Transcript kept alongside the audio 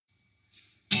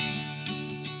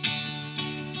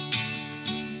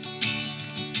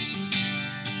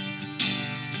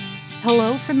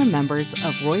Hello from the members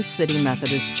of Royce City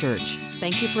Methodist Church.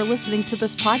 Thank you for listening to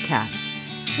this podcast.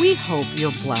 We hope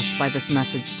you're blessed by this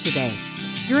message today.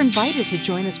 You're invited to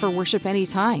join us for worship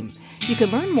anytime. You can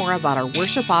learn more about our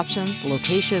worship options,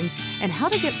 locations, and how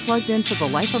to get plugged into the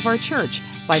life of our church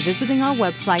by visiting our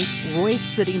website,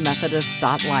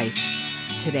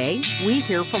 roycitymethodist.life. Today, we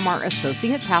hear from our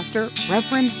Associate Pastor,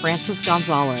 Reverend Francis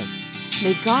Gonzalez.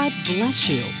 May God bless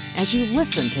you as you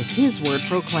listen to His Word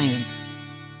proclaimed.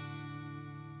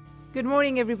 Good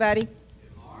morning, everybody.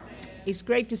 Good morning. It's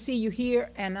great to see you here,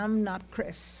 and I'm not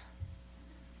Chris.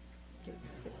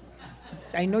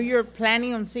 I know you're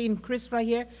planning on seeing Chris right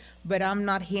here, but I'm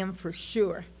not him for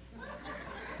sure.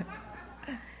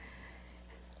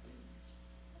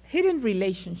 Hidden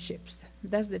Relationships.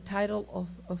 That's the title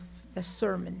of the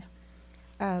sermon.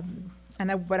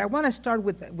 But I want to start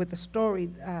with a story,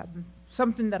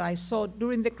 something that I saw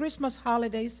during the Christmas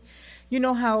holidays. You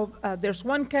know how there's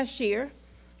one cashier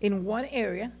in one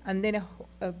area, and then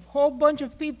a whole bunch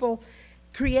of people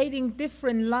creating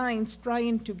different lines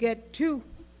trying to get to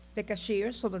the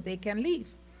cashier so that they can leave.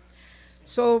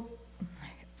 So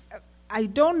I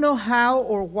don't know how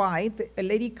or why a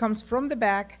lady comes from the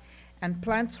back and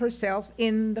plants herself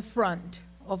in the front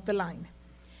of the line.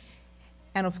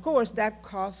 And of course, that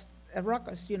caused a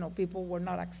ruckus. You know, people were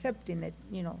not accepting it.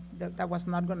 You know, that was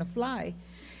not going to fly.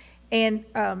 And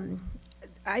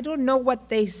I don't know what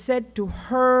they said to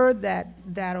her that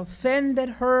offended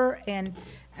her. And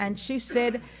she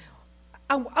said,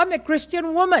 I'm a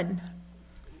Christian woman.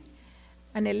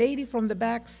 And a lady from the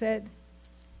back said,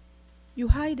 you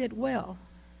hide it well.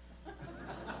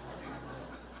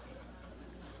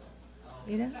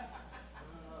 You know?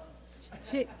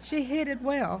 She hid it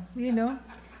well, you know.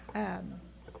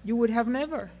 You would have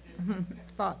never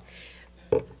thought.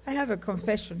 I have a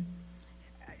confession.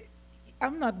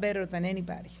 I'm not better than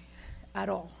anybody at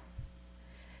all.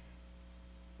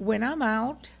 When I'm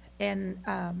out and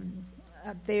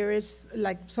there is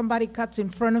like somebody cuts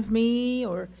in front of me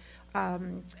or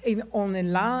on a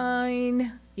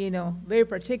line, you know, very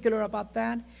particular about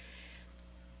that,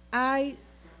 I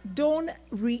don't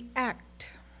react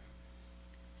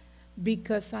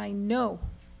because I know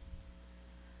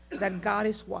that God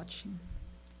is watching.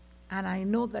 And I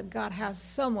know that God has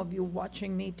some of you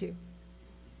watching me too.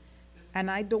 And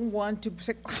I don't want to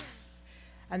say,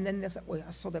 and then they say, well,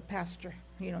 I saw the pastor.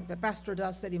 You know, the pastor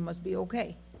does that, it must be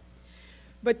okay.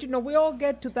 But, you know, we all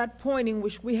get to that point in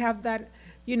which we have that,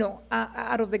 you know,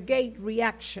 out of the gate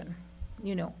reaction,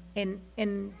 you know.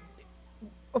 And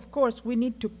of course, we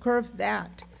need to curve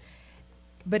that.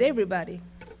 But everybody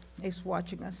is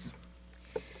watching us.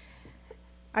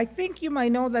 I think you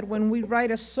might know that when we write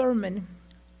a sermon,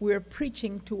 we're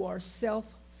preaching to ourselves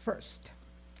first.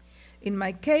 In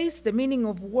my case, the meaning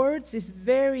of words is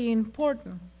very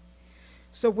important.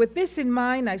 So with this in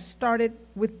mind, I started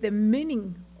with the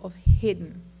meaning of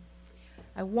hidden.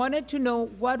 I wanted to know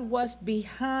what was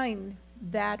behind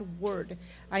that word.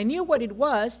 I knew what it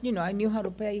was, you know, I knew how to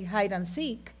play hide and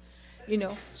seek, you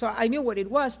know, so I knew what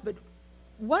it was, but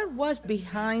what was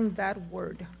behind that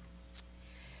word?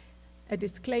 A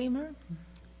disclaimer.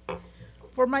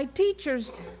 For my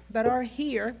teachers that are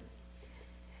here,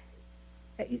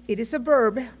 it is a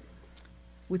verb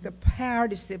with a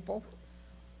participle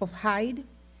of hide,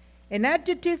 an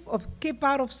adjective of keep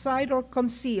out of sight or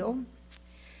conceal.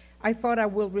 I thought I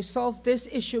will resolve this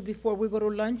issue before we go to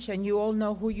lunch, and you all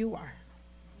know who you are.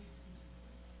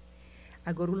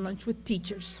 I go to lunch with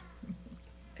teachers.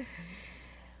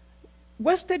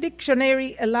 Webster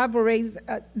Dictionary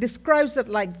describes it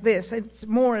like this. It's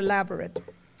more elaborate.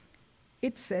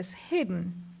 It says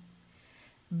hidden,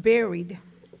 buried,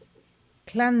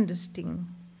 clandestine,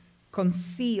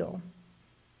 conceal,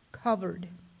 covered,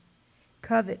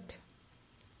 covet,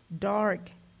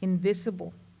 dark,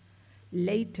 invisible,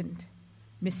 latent,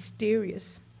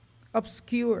 mysterious,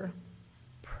 obscure,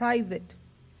 private,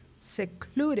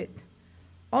 secluded,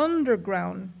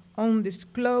 underground,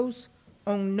 undisclosed,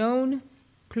 unknown,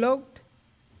 cloaked,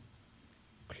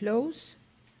 close,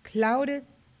 clouded,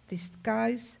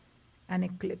 disguised, and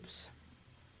eclipse.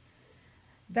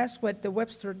 That's what the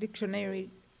Webster Dictionary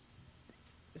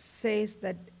says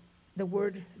that the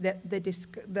word,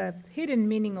 the hidden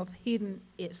meaning of hidden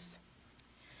is.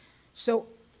 So,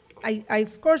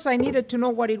 of course, I needed to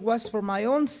know what it was for my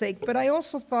own sake, but I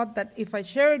also thought that if I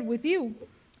share it with you,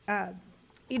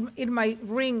 it might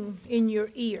ring in your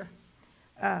ear.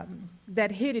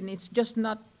 That hidden, it's just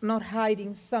not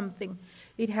hiding something.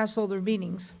 It has other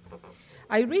meanings.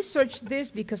 I researched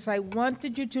this because I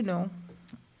wanted you to know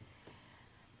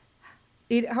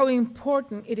how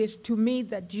important it is to me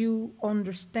that you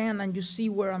understand and you see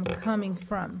where I'm coming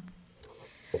from.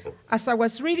 As I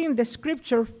was reading the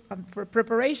scripture for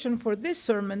preparation for this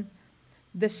sermon,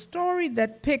 the story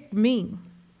that picked me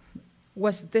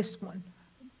was this one,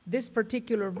 this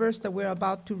particular verse that we're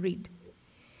about to read.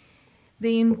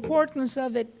 The importance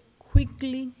of it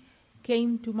quickly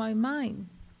came to my mind.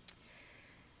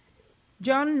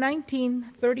 John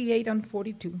 19:38 and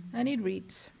 42, and it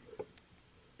reads,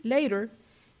 "Later,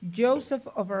 Joseph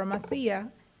of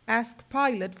Arimathea asked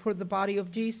Pilate for the body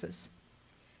of Jesus.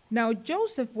 Now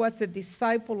Joseph was a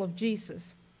disciple of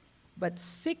Jesus, but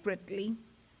secretly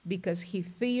because he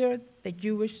feared the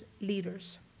Jewish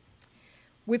leaders.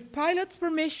 With Pilate's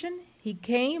permission, he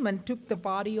came and took the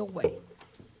body away.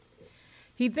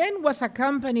 He then was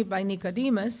accompanied by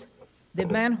Nicodemus, the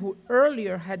man who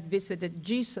earlier had visited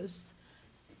Jesus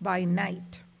by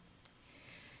night.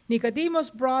 Nicodemus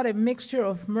brought a mixture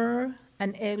of myrrh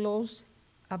and aloes,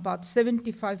 about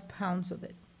 75 pounds of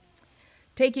it.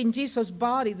 Taking Jesus'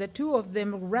 body, the two of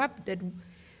them wrapped it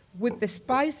with the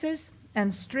spices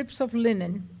and strips of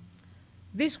linen.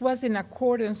 This was in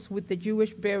accordance with the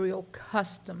Jewish burial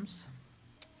customs.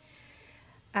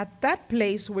 At that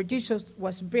place where Jesus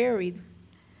was buried,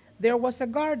 there was a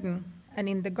garden, and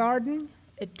in the garden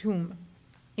a tomb,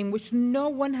 in which no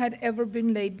one had ever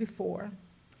been laid before.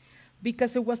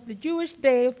 Because it was the Jewish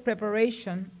day of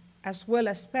preparation, as well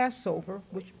as Passover,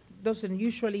 which doesn't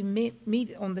usually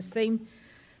meet on the same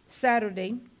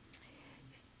Saturday,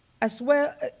 as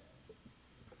well,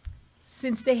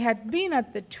 since they had been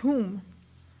at the tomb,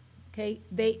 okay,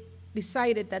 they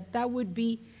decided that that would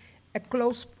be a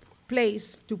close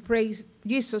place to praise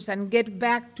Jesus and get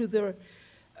back to their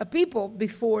people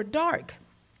before dark.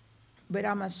 But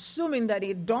I'm assuming that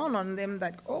it dawned on them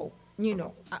that,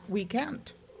 we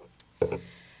can't.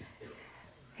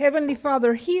 Heavenly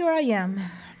Father, here I am.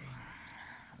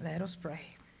 Let us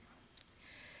pray.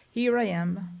 Here I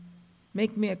am.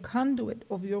 Make me a conduit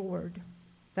of your word,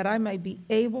 that I might be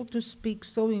able to speak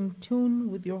so in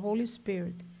tune with your Holy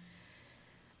Spirit,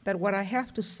 that what I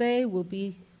have to say will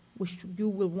be which you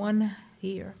will want to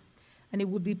hear, and it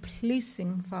will be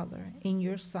pleasing, Father, in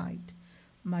your sight,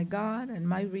 my God and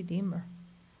my Redeemer.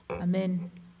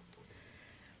 Amen.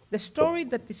 The story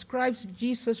that describes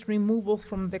Jesus' removal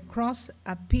from the cross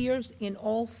appears in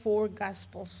all four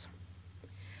Gospels.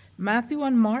 Matthew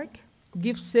and Mark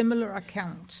give similar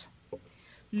accounts.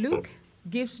 Luke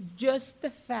gives just the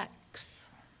facts,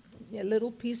 a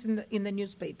little piece in the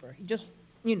newspaper. Just,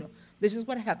 this is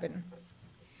what happened.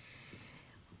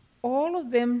 All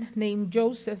of them name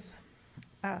Joseph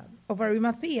of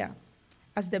Arimathea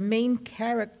as the main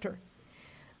character.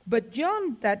 But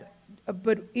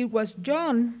it was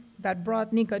John that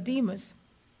brought Nicodemus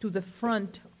to the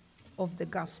front of the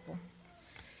gospel.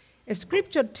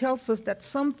 Scripture tells us that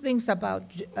some things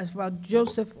about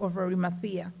Joseph of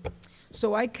Arimathea.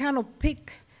 So I cannot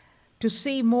pick to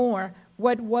see more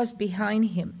what was behind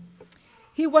him.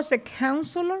 He was a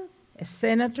counselor, a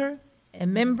senator, a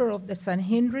member of the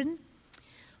Sanhedrin,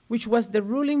 which was the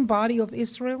ruling body of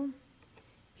Israel.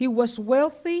 He was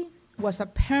wealthy, was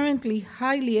apparently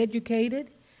highly educated,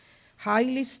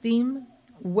 highly esteemed,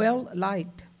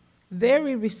 well-liked,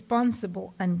 very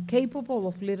responsible, and capable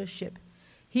of leadership.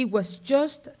 He was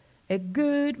just a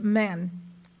good man,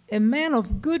 a man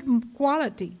of good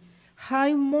quality,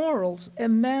 high morals, a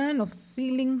man of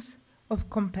feelings of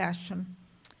compassion,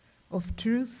 of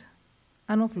truth,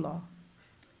 and of law.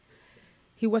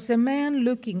 He was a man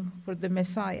looking for the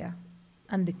Messiah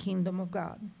and the kingdom of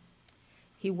God.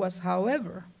 He was,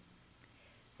 however,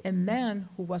 a man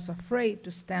who was afraid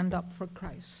to stand up for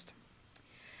Christ.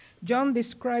 John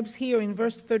describes here in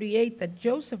verse 38 that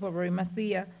Joseph of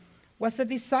Arimathea was a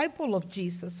disciple of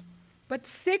Jesus, but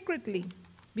secretly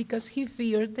because he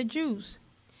feared the Jews.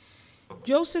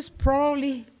 Joseph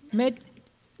probably met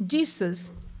Joseph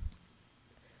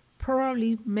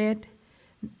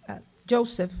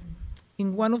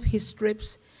in one of his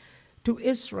trips to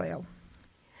Israel,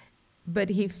 but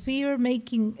he feared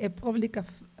making a public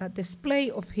display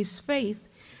of his faith,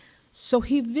 so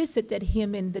he visited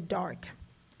him in the dark.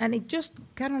 And it just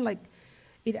kind of like,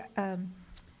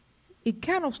 it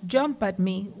kind of jumped at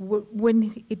me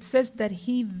when it says that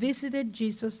he visited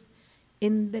Jesus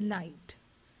in the night.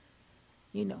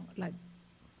 Like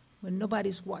when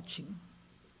nobody's watching.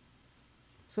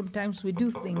 Sometimes we do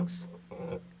things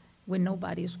when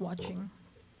nobody's watching.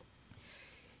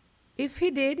 If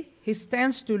he did, he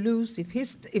stands to lose.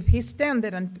 If he stand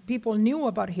there and people knew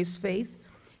about his faith,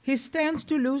 he stands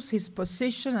to lose his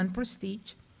position and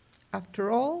prestige.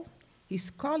 After all,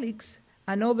 his colleagues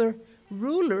and other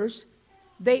rulers,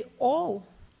 they all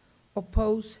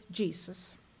oppose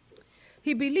Jesus.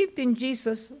 He believed in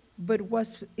Jesus, but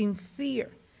was in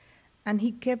fear and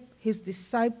he kept his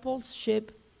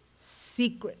discipleship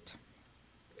secret.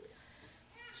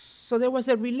 So there was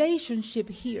a relationship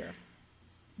here,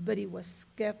 but it was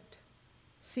kept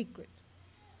secret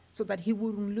so that he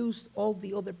wouldn't lose all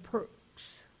the other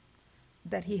perks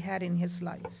that he had in his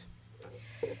life.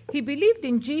 He believed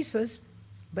in Jesus,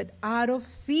 but out of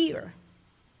fear,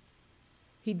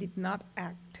 he did not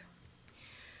act.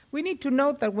 We need to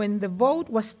note that when the vote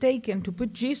was taken to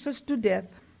put Jesus to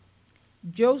death,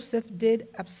 Joseph did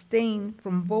abstain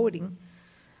from voting.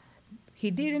 He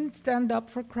didn't stand up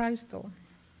for Christ, though.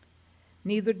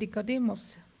 Neither did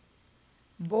Nicodemus.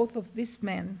 Both of these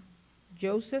men,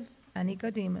 Joseph and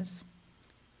Nicodemus,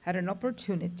 had an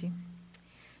opportunity.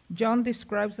 John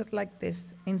describes it like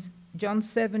this in John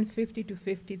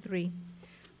 7:50-53.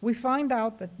 We find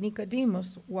out that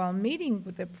Nicodemus, while meeting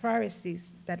with the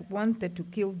Pharisees that wanted to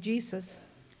kill Jesus,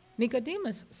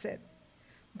 Nicodemus said,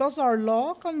 "Does our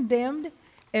law condemn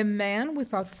a man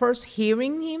without first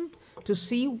hearing him to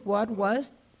see what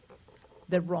was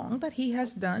the wrong that he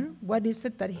has done? What is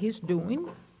it that he's doing?"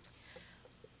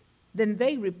 Then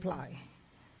they reply,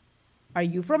 "Are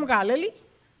you from Galilee?"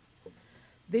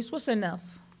 This was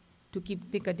enough to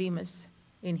keep Nicodemus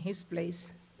in his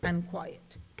place and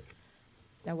quiet.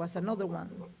 There was another one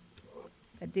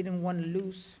that didn't want to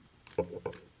lose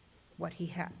what he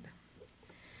had.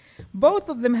 Both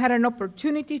of them had an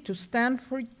opportunity to stand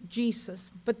for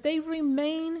Jesus, but they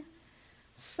remained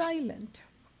silent.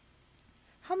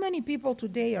 How many people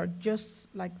today are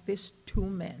just like these two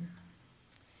men?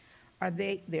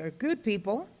 They're good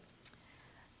people,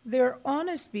 they're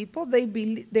honest people,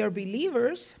 they're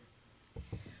believers,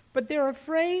 but they're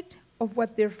afraid of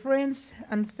what their friends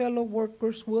and fellow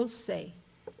workers will say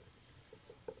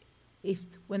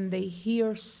when they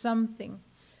hear something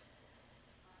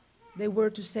they were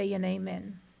to say an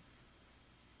amen.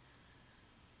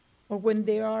 Or when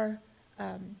they are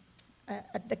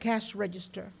at the cash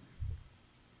register,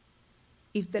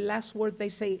 if the last word they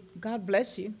say, "God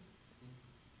bless you,"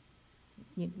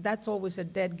 that's always a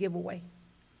dead giveaway.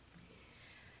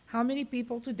 How many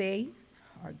people today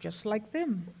are just like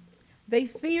them? They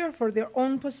fear for their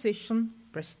own position,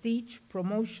 prestige,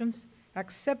 promotions,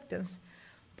 acceptance,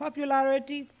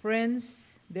 popularity,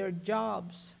 friends, their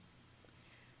jobs.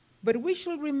 But we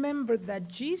should remember that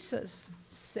Jesus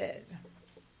said,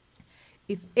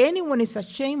 "If anyone is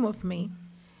ashamed of me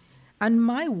and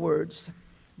my words,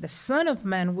 the Son of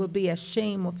Man will be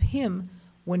ashamed of him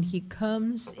when he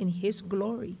comes in his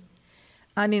glory,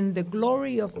 and in the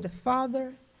glory of the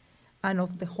Father and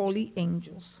of the holy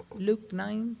angels." Luke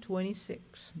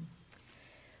 9:26.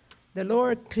 The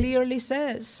Lord clearly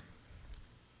says,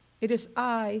 "It is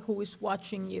I who is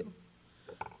watching you."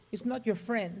 It's not your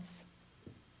friends.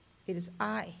 It is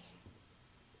I.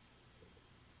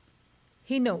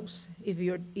 He knows if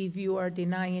you are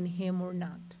denying him or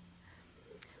not.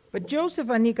 But Joseph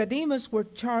and Nicodemus were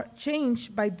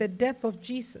changed by the death of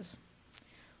Jesus.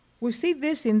 We see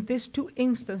this in these two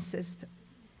instances.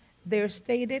 They are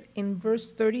stated in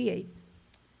verse 38.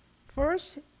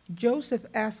 First, Joseph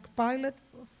asked Pilate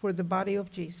for the body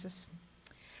of Jesus.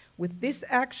 With this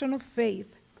action of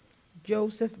faith,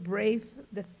 Joseph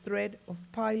braved the threat of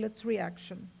Pilate's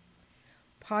reaction.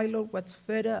 Pilate was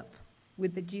fed up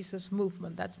with the Jesus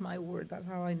movement. That's my word. That's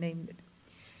how I named it.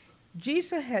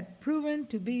 Jesus had proven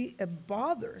to be a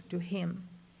bother to him.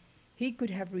 He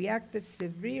could have reacted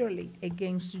severely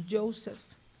against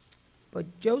Joseph,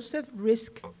 but Joseph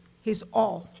risked his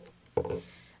all.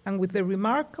 And with a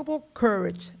remarkable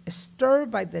courage,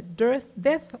 stirred by the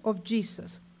death of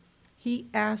Jesus, he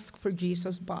asked for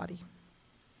Jesus' body.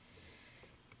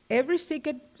 Every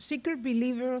secret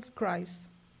believer of Christ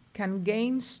can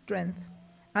gain strength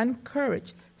and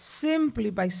courage simply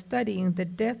by studying the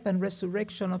death and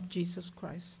resurrection of Jesus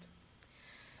Christ.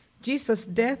 Jesus'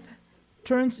 death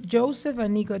turns Joseph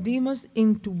and Nicodemus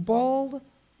into bold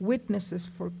witnesses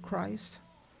for Christ.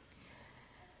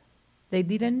 They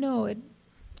didn't know it,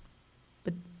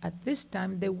 but at this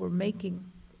time they were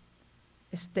making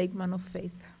a statement of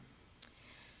faith.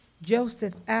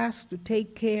 Joseph asked to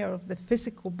take care of the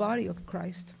physical body of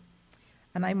Christ.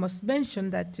 And I must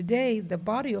mention that today the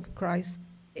body of Christ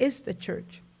is the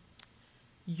church.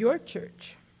 Your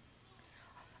church.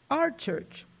 Our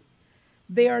church.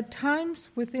 There are times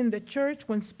within the church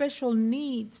when special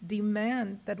needs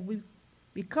demand that we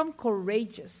become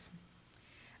courageous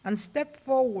and step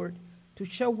forward to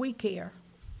show we care.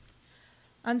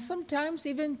 And sometimes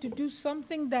even to do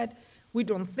something that we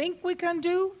don't think we can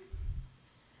do.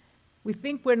 We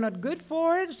think we're not good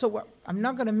for it, so I'm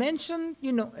not going to mention,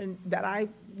 that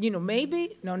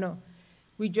maybe. No.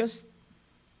 We just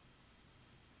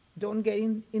don't get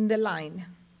in the line.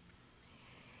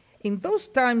 In those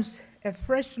times, a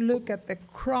fresh look at the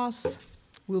cross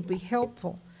will be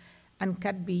helpful and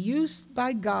can be used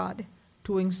by God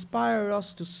to inspire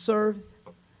us to serve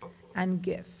and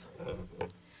give.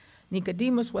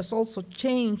 Nicodemus was also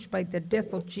changed by the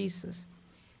death of Jesus.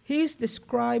 He is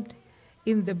described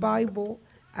in the Bible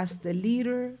as the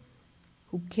leader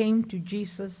who came to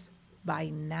Jesus by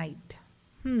night.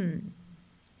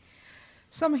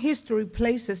 Some history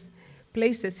places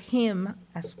him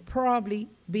as probably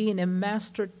being a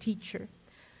master teacher,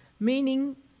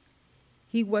 meaning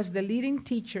he was the leading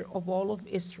teacher of all of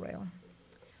Israel.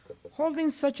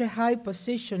 Holding such a high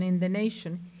position in the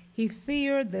nation, he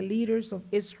feared the leaders of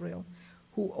Israel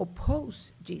who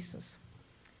opposed Jesus.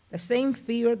 The same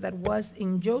fear that was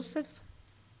in Joseph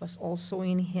was also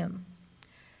in him.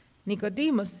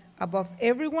 Nicodemus, above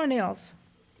everyone else,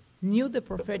 knew the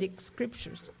prophetic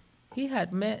scriptures. He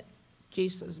had met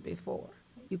Jesus before.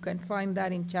 You can find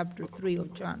that in chapter 3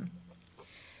 of John.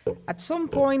 At some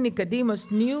point, Nicodemus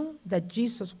knew that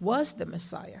Jesus was the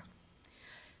Messiah.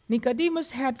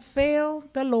 Nicodemus had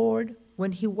failed the Lord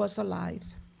when he was alive.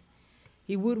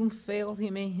 He wouldn't fail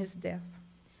him in his death.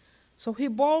 So he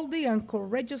boldly and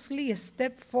courageously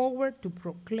stepped forward to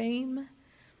proclaim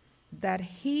that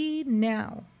he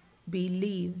now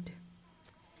believed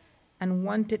and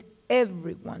wanted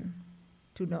everyone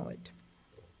to know it.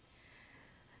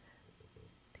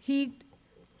 He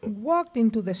walked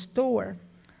into the store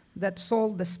that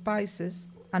sold the spices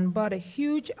and bought a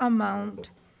huge amount,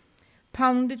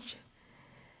 poundage,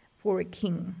 for a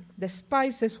king. The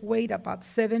spices weighed about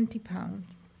 70 pounds,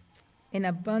 in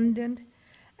abundant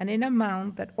and in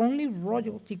amount that only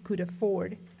royalty could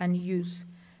afford and use.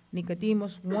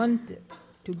 Nicodemus wanted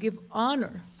to give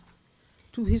honor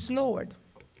to his Lord,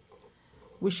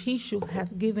 which he should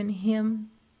have given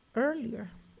him earlier,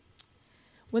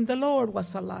 when the Lord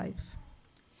was alive.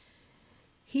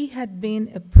 He had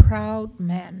been a proud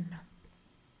man.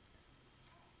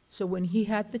 So when he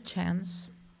had the chance,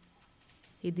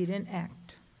 he didn't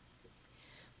act.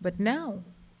 But now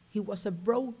he was a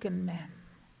broken man.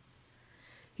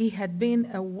 He had been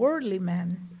a worldly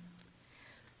man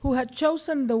who had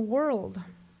chosen the world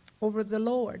over the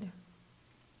Lord.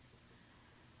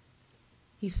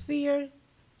 He feared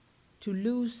to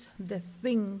lose the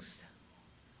things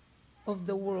of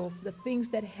the world, the things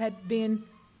that had been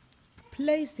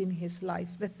placed in his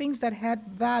life, the things that had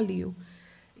value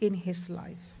in his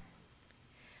life.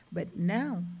 But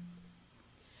now,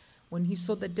 when he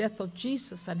saw the death of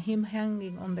Jesus and him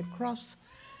hanging on the cross,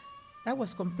 that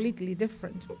was completely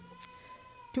different.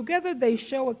 Together they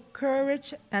show a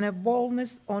courage and a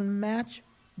boldness unmatched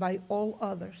by all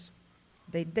others.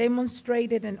 They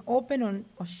demonstrated an open and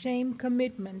unashamed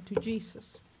commitment to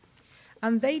Jesus.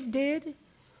 And they did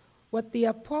what the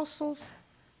apostles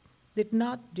did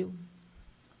not do.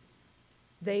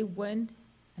 They went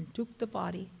and took the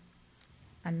body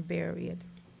and buried it.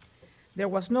 There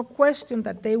was no question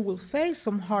that they will face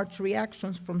some harsh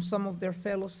reactions from some of their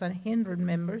fellow Sanhedrin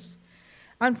members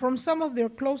and from some of their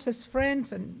closest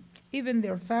friends and even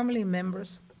their family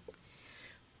members.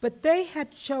 But they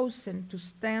had chosen to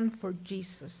stand for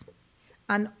Jesus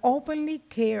and openly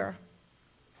care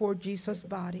for Jesus'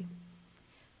 body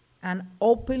and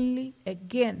openly,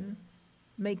 again,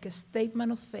 make a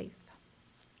statement of faith.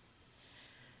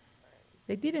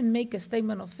 They didn't make a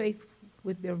statement of faith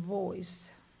with their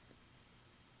voice.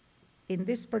 In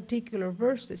this particular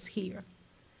verses here,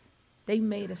 they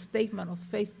made a statement of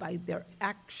faith by their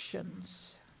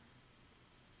actions.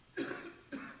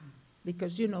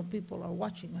 Because, people are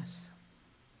watching us.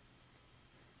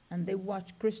 And they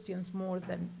watch Christians more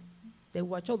than they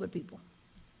watch other people.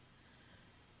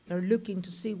 They're looking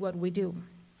to see what we do.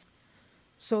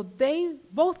 So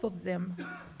both of them,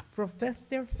 professed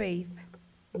their faith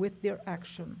with their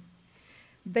action.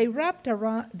 They wrapped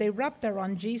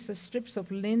around Jesus strips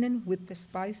of linen with the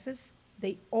spices.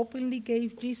 They openly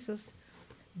gave Jesus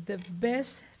the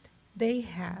best they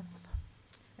have,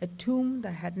 a tomb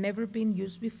that had never been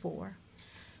used before,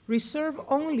 reserved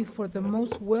only for the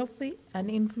most wealthy and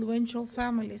influential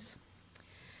families.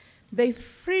 They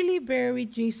freely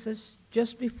buried Jesus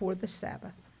just before the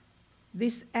Sabbath.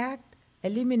 This act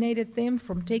eliminated them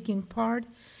from taking part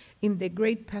in the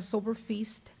great Passover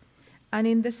feast and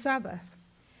in the Sabbath.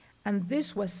 And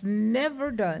this was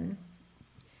never done,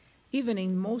 even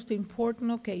in most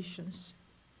important occasions.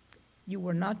 You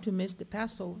were not to miss the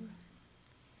Passover,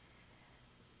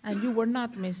 and you were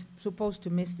not supposed to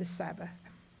miss the Sabbath.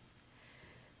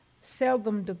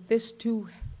 Seldom did these two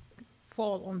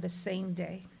fall on the same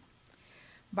day.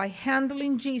 By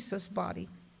handling Jesus' body,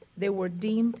 they were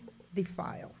deemed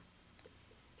defiled.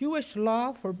 Jewish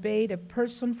law forbade a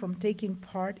person from taking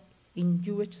part in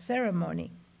Jewish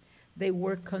ceremony, they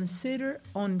were considered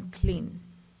unclean.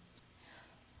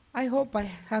 I hope I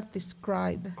have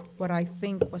described what I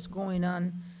think was going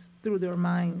on through their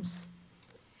minds.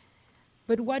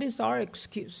 But what is our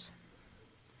excuse?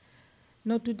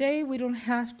 No, today we don't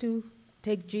have to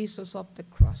take Jesus off the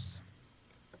cross.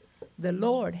 The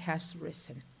Lord has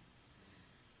risen.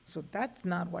 So that's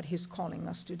not what he's calling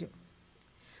us to do.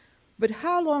 But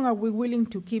how long are we willing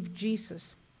to keep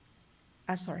Jesus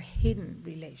as our hidden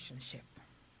relationship?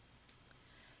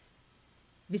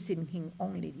 Visiting him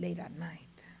only late at night.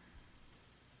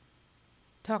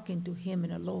 Talking to him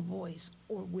in a low voice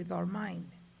or with our mind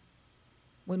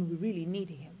when we really need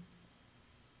him.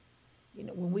 You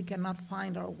know, when we cannot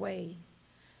find our way,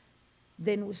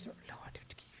 then we start, Lord,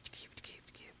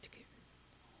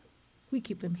 we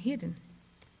keep him hidden.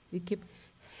 We keep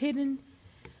hidden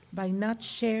by not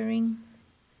sharing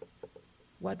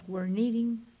what we're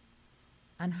needing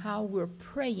and how we're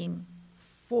praying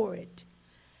for it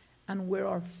and where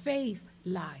our faith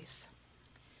lies.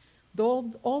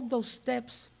 All those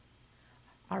steps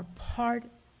are part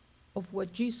of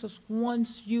what Jesus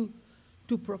wants you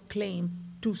to proclaim,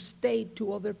 to state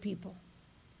to other people,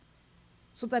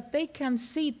 so that they can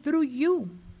see through you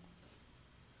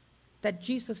that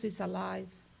Jesus is alive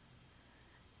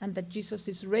and that Jesus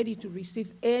is ready to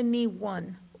receive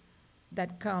anyone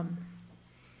that come.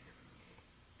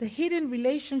 The hidden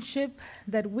relationship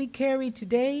that we carry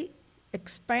today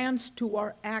expands to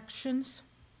our actions,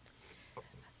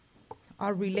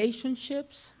 our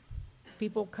relationships.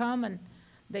 People come and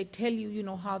they tell you, you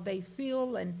know, how they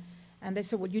feel, and they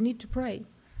say, well, you need to pray.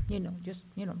 Just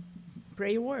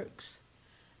prayer works.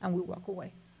 And we walk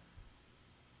away.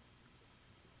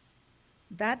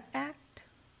 That act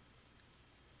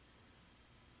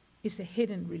is a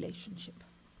hidden relationship.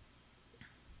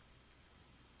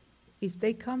 If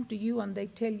they come to you and they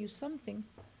tell you something,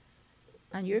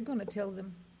 and you're going to tell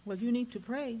them, well, you need to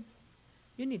pray,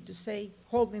 you need to say,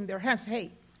 holding their hands,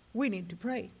 hey, we need to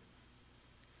pray.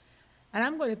 And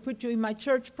I'm going to put you in my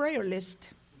church prayer list.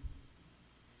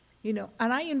 And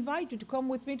I invite you to come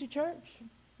with me to church.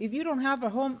 If you don't have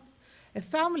a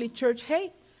family church,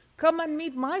 hey, come and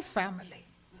meet my family.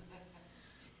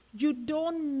 You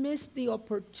don't miss the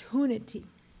opportunity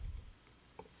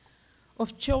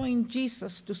of showing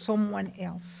Jesus to someone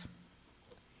else.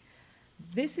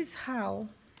 This is how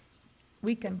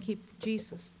we can keep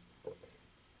Jesus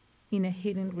in a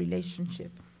hidden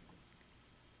relationship.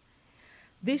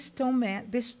 These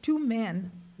two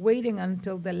men waiting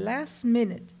until the last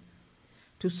minute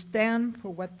to stand for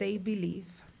what they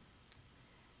believe.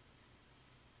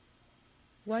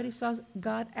 What is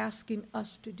God asking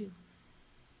us to do?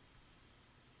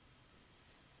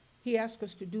 He asks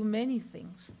us to do many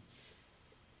things.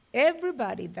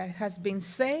 Everybody that has been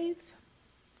saved,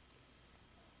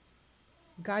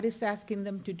 God is asking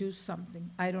them to do something.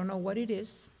 I don't know what it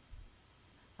is.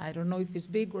 I don't know if it's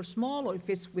big or small, or if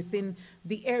it's within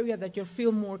the area that you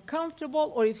feel more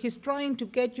comfortable, or if he's trying to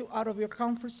get you out of your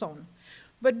comfort zone.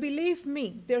 But believe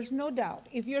me, there's no doubt.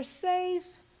 If you're saved,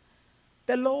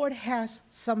 the Lord has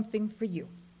something for you.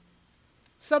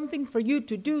 Something for you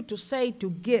to do, to say, to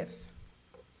give.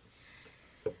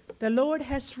 The Lord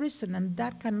has risen, and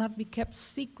that cannot be kept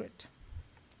secret.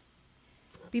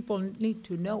 People need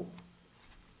to know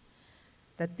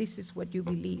that this is what you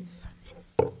believe.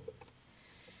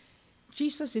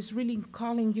 Jesus is really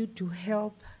calling you to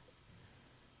help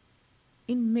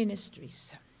in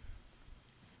ministries.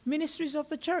 Ministries of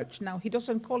the church. Now, he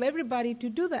doesn't call everybody to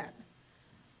do that.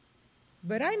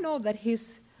 But I know that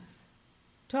he's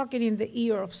talking in the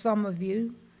ear of some of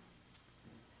you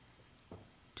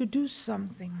to do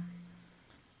something.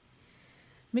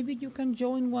 Maybe you can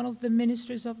join one of the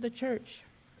ministries of the church.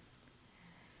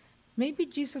 Maybe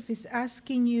Jesus is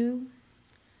asking you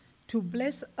to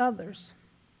bless others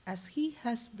as he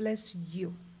has blessed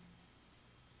you.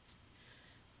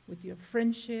 With your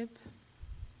friendship,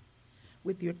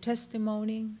 with your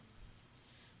testimony,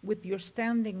 with your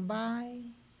standing by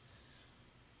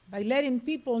letting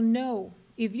people know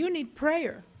if you need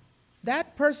prayer,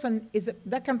 that person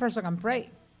can pray.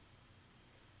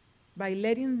 By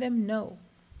letting them know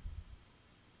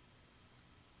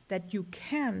that you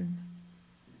can,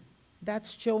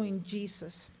 that's showing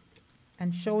Jesus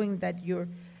and showing that your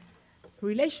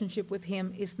relationship with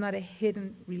him is not a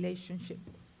hidden relationship.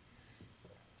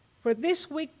 For this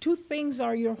week, 2 things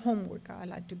are your homework. I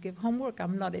like to give homework.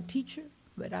 I'm not a teacher,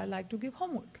 but I like to give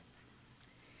homework.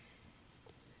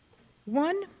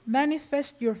 1,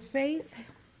 manifest your faith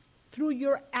through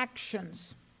your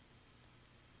actions.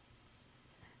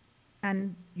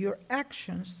 And your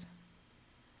actions,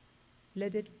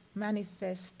 let it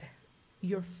manifest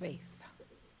your faith.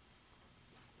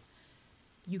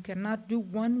 You cannot do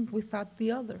one without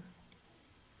the other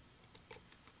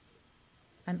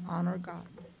and honor God.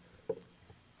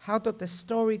 How does the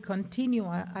story continue?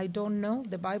 I don't know.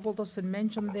 The Bible doesn't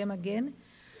mention them again.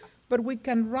 But we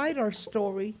can write our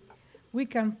story. We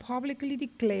can publicly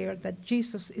declare that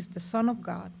Jesus is the Son of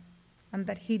God and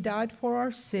that he died for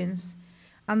our sins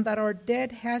and that our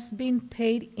debt has been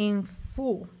paid in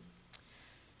full.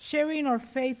 Sharing our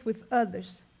faith with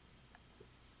others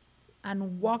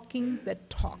and walking the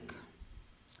talk.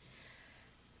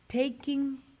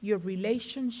 Taking your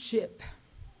relationship,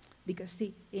 because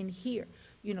see, in here,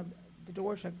 the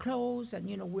doors are closed and,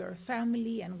 we're a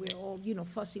family and we're all,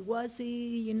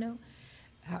 fussy-wuzzy,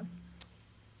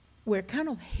 we're kind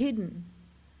of hidden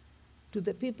to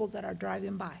the people that are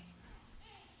driving by.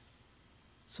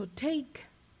 So take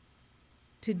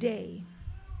today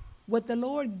what the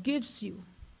Lord gives you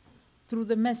through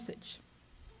the message.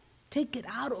 Take it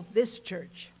out of this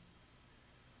church.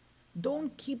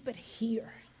 Don't keep it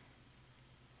here.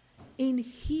 In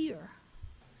here,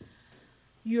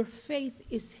 your faith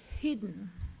is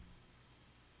hidden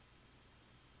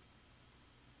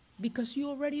because you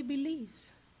already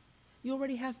believe. You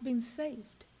already have been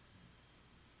saved.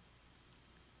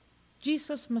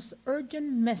 Jesus' most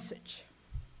urgent message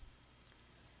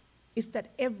is that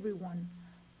everyone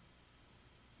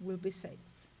will be saved.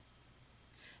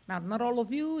 Now, not all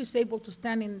of you is able to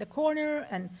stand in the corner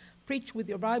and preach with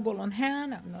your Bible on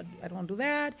hand. I don't do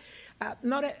that.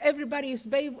 Not everybody is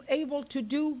able to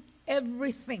do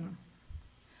everything.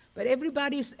 But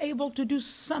everybody is able to do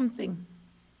something.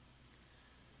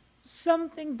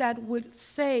 Something that would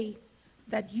say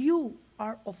that you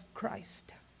are of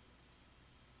Christ.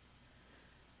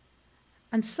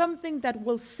 And something that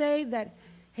will say that,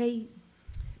 hey,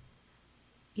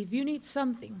 if you need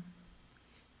something,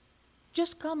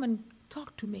 just come and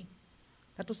talk to me.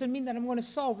 That doesn't mean that I'm going to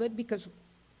solve it, because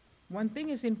one thing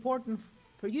is important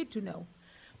for you to know.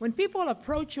 When people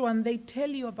approach you and they tell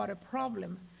you about a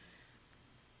problem,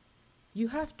 you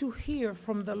have to hear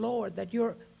from the Lord that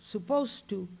you're supposed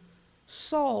to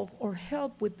solve or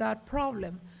help with that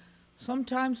problem.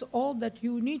 Sometimes all that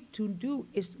you need to do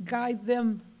is guide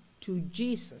them to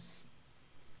Jesus.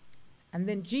 And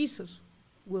then Jesus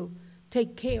will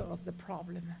take care of the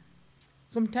problem.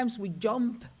 Sometimes we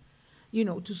jump,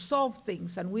 to solve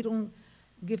things, and we don't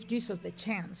give Jesus the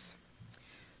chance.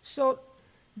 So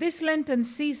this Lenten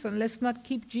season, let's not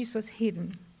keep Jesus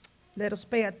hidden. Let us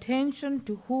pay attention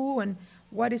to who and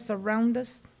what is around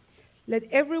us. Let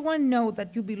everyone know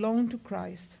that you belong to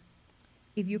Christ.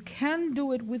 If you can't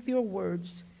do it with your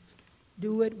words,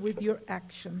 do it with your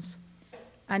actions.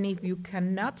 And if you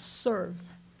cannot serve,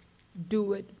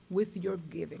 do it with your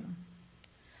giving.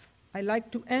 I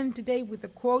like to end today with a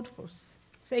quote from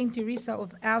Saint Teresa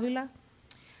of Avila.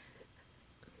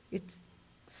 It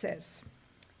says,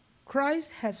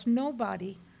 "Christ has no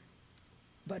body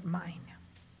but mine.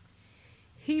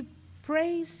 He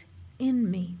prays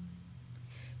in me.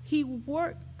 He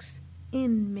works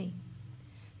in me.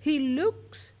 He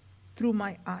looks through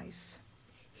my eyes.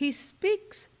 He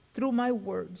speaks through my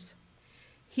words.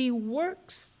 He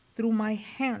works through my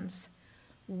hands,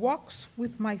 walks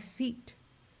with my feet,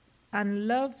 and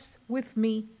loves with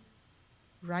me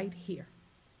right here."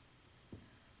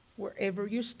 Wherever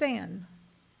you stand,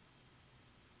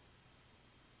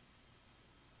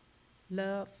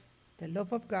 the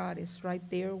love of God is right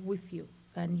there with you,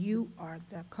 and you are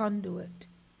the conduit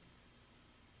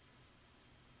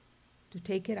to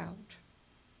take it out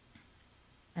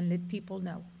and let people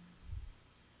know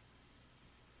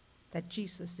that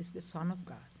Jesus is the Son of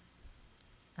God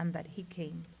and that he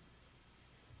came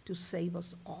to save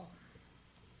us all.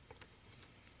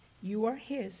 You are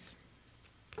his.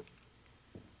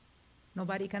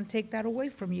 Nobody can take that away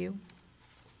from you.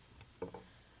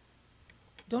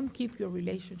 Don't keep your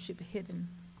relationship hidden.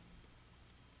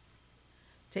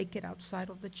 Take it outside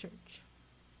of the church.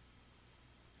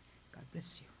 God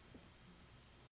bless you.